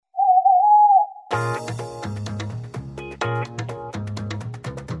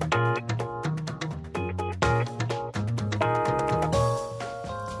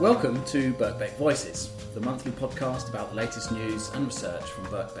Welcome to Birkbeck Voices, the monthly podcast about the latest news and research from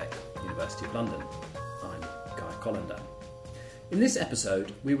Birkbeck, University of London. I'm Guy Collender. In this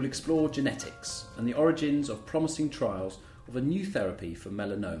episode, we will explore genetics and the origins of promising trials of a new therapy for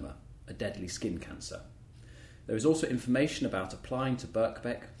melanoma, a deadly skin cancer. There is also information about applying to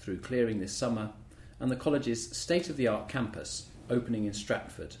Birkbeck through clearing this summer and the college's state-of-the-art campus opening in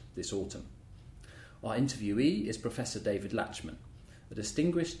Stratford this autumn. Our interviewee is Professor David Latchman, a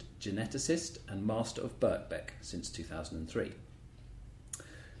distinguished geneticist and Master of Birkbeck since 2003.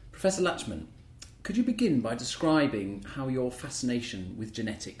 Professor Latchman, could you begin by describing how your fascination with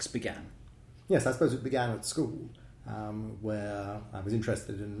genetics began? Yes, I suppose it began at school, where I was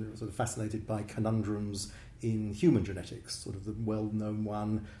interested and sort of fascinated by conundrums in human genetics, sort of the well-known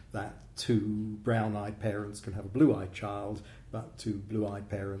one that two brown-eyed parents can have a blue-eyed child, but two blue-eyed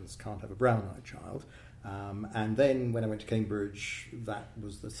parents can't have a brown-eyed child. And then when I went to Cambridge, that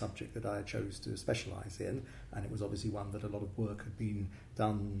was the subject that I chose to specialise in, and it was obviously one that a lot of work had been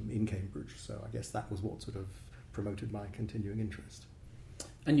done in Cambridge, so I guess that was what sort of promoted my continuing interest.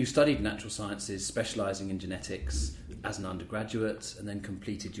 And you studied natural sciences, specialising in genetics as an undergraduate, and then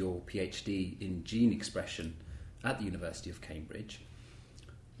completed your PhD in gene expression at the University of Cambridge.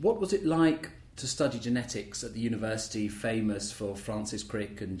 What was it like to study genetics at the university famous for Francis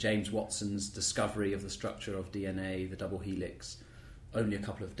Crick and James Watson's discovery of the structure of DNA, the double helix, only a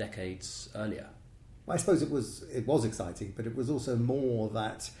couple of decades earlier? Well, I suppose it was exciting, but it was also more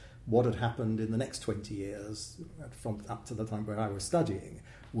that what had happened in the next 20 years, from up to the time when I was studying,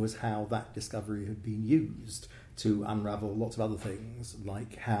 was how that discovery had been used to unravel lots of other things,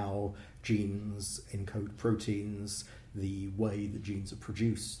 like how genes encode proteins, the way that genes are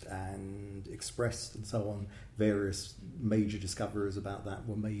produced and expressed and so on. Various major discoveries about that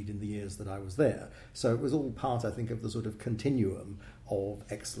were made in the years that I was there. So it was all part, I think, of the sort of continuum of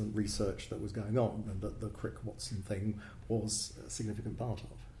excellent research that was going on, and that the Crick-Watson thing was a significant part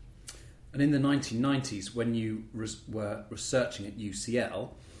of. And in the 1990s, when you were researching at UCL,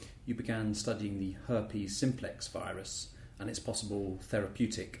 you began studying the herpes simplex virus and its possible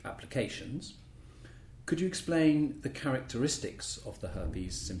therapeutic applications. Could you explain the characteristics of the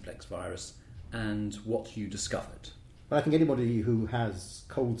herpes simplex virus and what you discovered? Well, I think anybody who has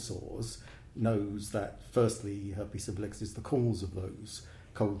cold sores knows that, firstly, herpes simplex is the cause of those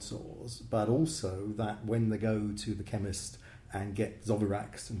cold sores, but also that when they go to the chemist and get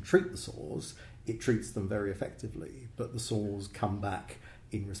Zovirax and treat the sores, it treats them very effectively, but the sores come back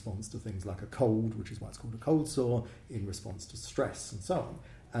in response to things like a cold, which is why it's called a cold sore, in response to stress and so on.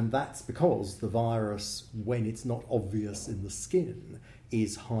 And that's because the virus, when it's not obvious in the skin,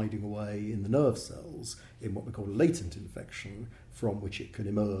 is hiding away in the nerve cells in what we call a latent infection, from which it can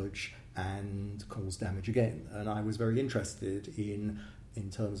emerge and cause damage again. And I was very interested in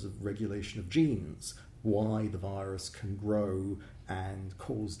terms of regulation of genes, why the virus can grow and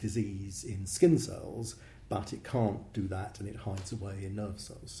cause disease in skin cells, but it can't do that and it hides away in nerve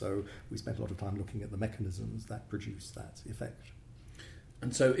cells. So we spent a lot of time looking at the mechanisms that produce that effect.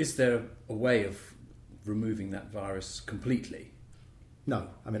 And so is there a way of removing that virus completely? No.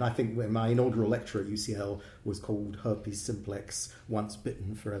 I mean, I think my inaugural lecture at UCL was called Herpes Simplex, Once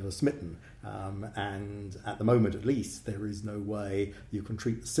Bitten, Forever Smitten. And at the moment, at least, there is no way you can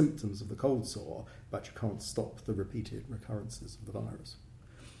treat the symptoms of the cold sore, but you can't stop the repeated recurrences of the virus.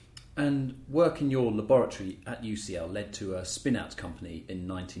 And work in your laboratory at UCL led to a spin-out company in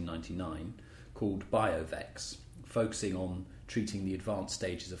 1999 called BioVex, focusing on treating the advanced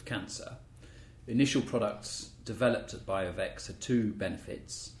stages of cancer. Initial products developed at BioVex had two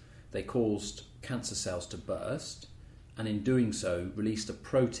benefits. They caused cancer cells to burst, and in doing so released a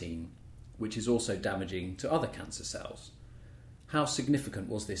protein which is also damaging to other cancer cells. How significant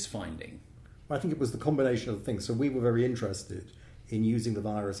was this finding? Well, I think it was the combination of things. So we were very interested in using the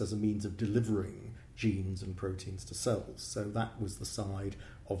virus as a means of delivering genes and proteins to cells. So that was the side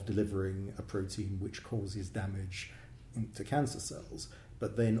of delivering a protein which causes damage to cancer cells.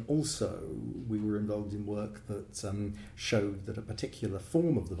 But then also we were involved in work that showed that a particular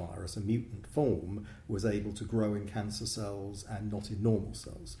form of the virus, a mutant form, was able to grow in cancer cells and not in normal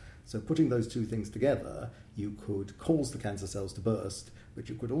cells. So putting those two things together, you could cause the cancer cells to burst, but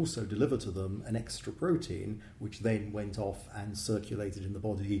you could also deliver to them an extra protein which then went off and circulated in the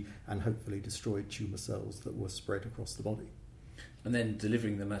body and hopefully destroyed tumour cells that were spread across the body. And then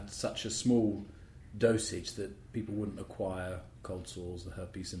delivering them at such a small dosage that people wouldn't acquire cold sores, the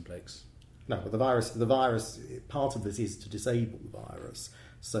herpes simplex. No, but the virus, part of this is to disable the virus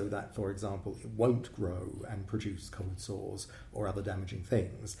so that, for example, it won't grow and produce cold sores or other damaging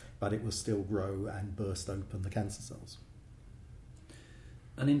things, but it will still grow and burst open the cancer cells.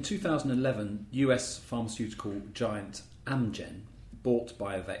 And in 2011, US pharmaceutical giant Amgen bought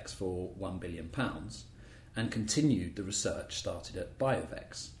Biovex for £1 billion and continued the research started at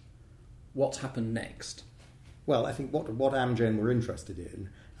Biovex. What happened next? Well, I think what Amgen were interested in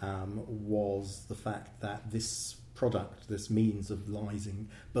was the fact that this product, this means of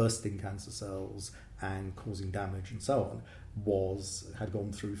bursting cancer cells and causing damage and so on, had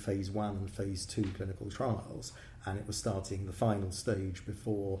gone through phase 1 and phase 2 clinical trials, and it was starting the final stage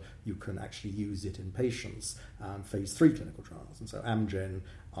before you can actually use it in patients, phase 3 clinical trials. And so Amgen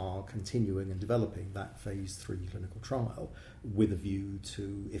are continuing and developing that phase 3 clinical trial with a view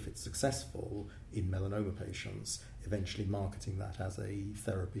to, if it's successful in melanoma patients, eventually marketing that as a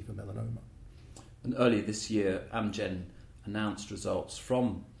therapy for melanoma. And earlier this year, Amgen announced results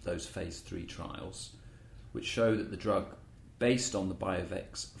from those phase 3 trials, which show that the drug, based on the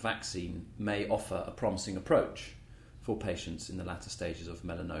Biovex vaccine, may offer a promising approach for patients in the latter stages of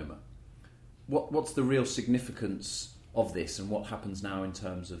melanoma. What's the real significance of this, and what happens now in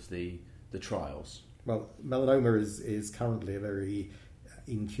terms of the trials? Well, melanoma is currently a very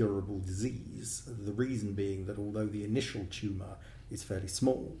incurable disease. The reason being that although the initial tumour is fairly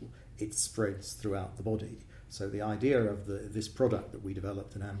small, it spreads throughout the body. So the idea of this product that we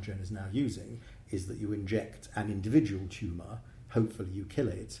developed and Amgen is now using is that you inject an individual tumour, hopefully you kill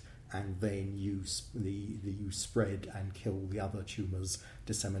it, and then you spread and kill the other tumours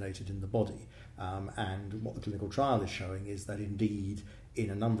disseminated in the body. And what the clinical trial is showing is that indeed in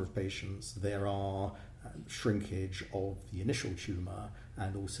a number of patients there are shrinkage of the initial tumour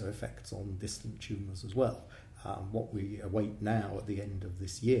and also effects on distant tumours as well. What we await now at the end of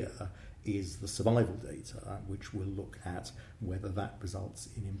this year is the survival data, which will look at whether that results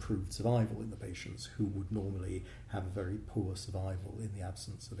in improved survival in the patients who would normally have a very poor survival in the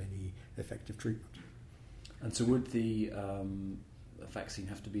absence of any effective treatment. And so would the vaccine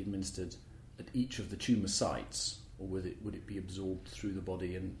have to be administered at each of the tumour sites, or would it be absorbed through the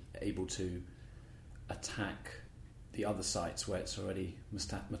body and able to attack the other sites where it's already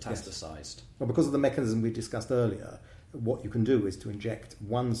metastasized? Yes. Well, because of the mechanism we discussed earlier, what you can do is to inject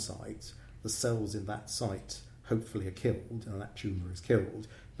one site, the cells in that site hopefully are killed and that tumour is killed,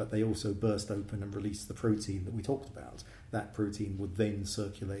 but they also burst open and release the protein that we talked about. That protein would then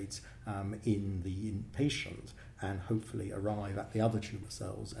circulate in the patient and hopefully arrive at the other tumour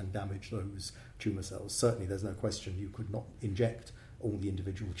cells and damage those tumour cells. Certainly there's no question you could not inject all the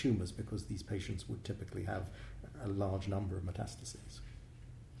individual tumours because these patients would typically have a large number of metastases.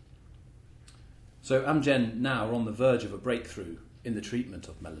 So Amgen now are on the verge of a breakthrough in the treatment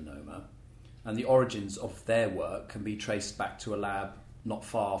of melanoma, and the origins of their work can be traced back to a lab not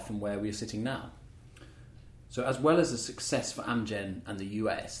far from where we are sitting now. So as well as a success for Amgen and the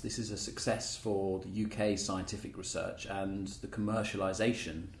US, this is a success for the UK scientific research and the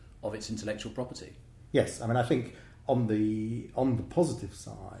commercialisation of its intellectual property. Yes, I mean, I think on the positive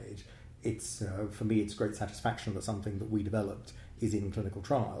side, it's for me it's great satisfaction that something that we developed is in clinical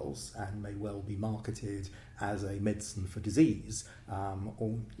trials and may well be marketed as a medicine for disease,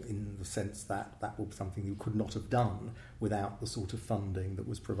 or in the sense that that will be something you could not have done without the sort of funding that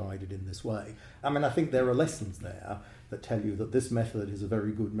was provided in this way. I mean, I think there are lessons there that tell you that this method is a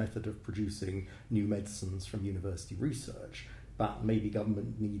very good method of producing new medicines from university research, but maybe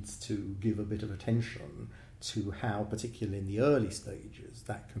government needs to give a bit of attention to how, particularly in the early stages,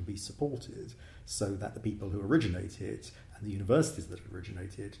 that can be supported so that the people who originate it and the universities that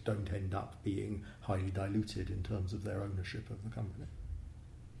originate it don't end up being highly diluted in terms of their ownership of the company.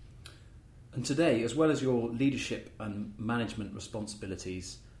 And today, as well as your leadership and management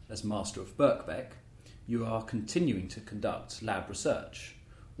responsibilities as Master of Birkbeck, you are continuing to conduct lab research.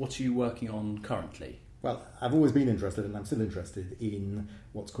 What are you working on currently? Well, I've always been interested, and I'm still interested, in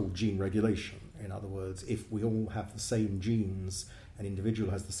what's called gene regulation. In other words, if we all have the same genes, an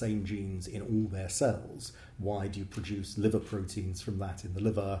individual has the same genes in all their cells, why do you produce liver proteins from that in the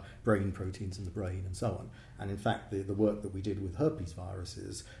liver, brain proteins in the brain, and so on? And in fact, the work that we did with herpes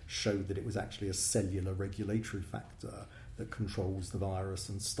viruses showed that it was actually a cellular regulatory factor that controls the virus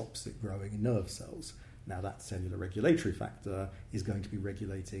and stops it growing in nerve cells. Now, that cellular regulatory factor is going to be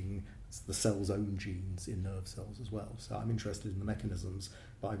regulating the cell's own genes in nerve cells as well. So I'm interested in the mechanisms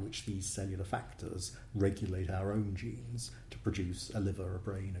by which these cellular factors regulate our own genes to produce a liver, a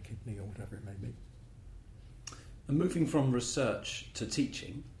brain, a kidney, or whatever it may be. And moving from research to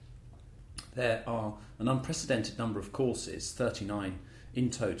teaching, there are an unprecedented number of courses, 39 in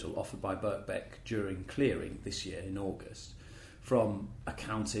total, offered by Birkbeck during clearing this year in August, from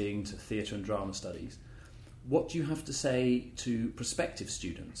accounting to theatre and drama studies. what do you have to say to prospective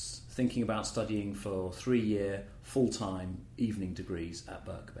students thinking about studying for 3-year full-time evening degrees at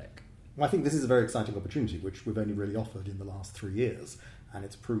Birkbeck? Well, I think this is a very exciting opportunity, which we've only really offered in the last 3 years, and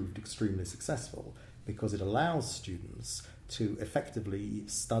it's proved extremely successful because it allows students to effectively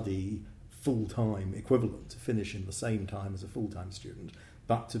study full-time equivalent, to finish in the same time as a full-time student,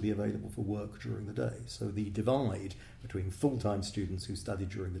 but to be available for work during the day. So the divide between full-time students who study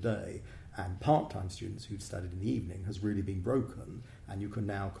during the day and part-time students who studied in the evening has really been broken, and you can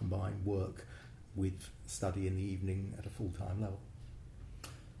now combine work with study in the evening at a full-time level.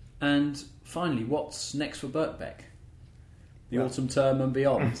 And finally, what's next for Birkbeck? The autumn term and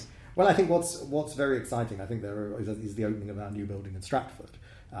beyond. Well, I think what's very exciting, I think is the opening of our new building in Stratford.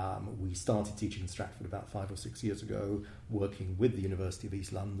 We started teaching in Stratford about 5 or 6 years ago, working with the University of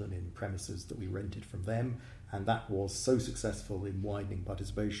East London in premises that we rented from them, and that was so successful in widening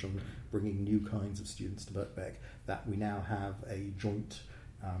participation, bringing new kinds of students to Birkbeck, that we now have a joint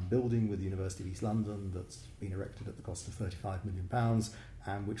building with the University of East London that's been erected at the cost of £35 million,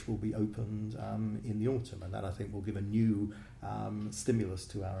 and which will be opened in the autumn, and that I think will give a new stimulus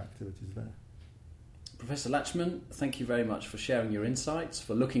to our activities there. Professor Latchman, thank you very much for sharing your insights,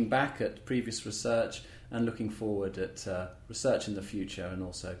 for looking back at previous research and looking forward at research in the future, and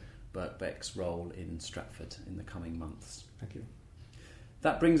also Birkbeck's role in Stratford in the coming months. Thank you.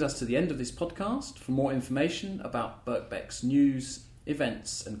 That brings us to the end of this podcast. For more information about Birkbeck's news,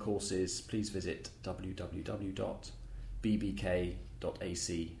 events and courses, please visit www.bbk.ac.uk.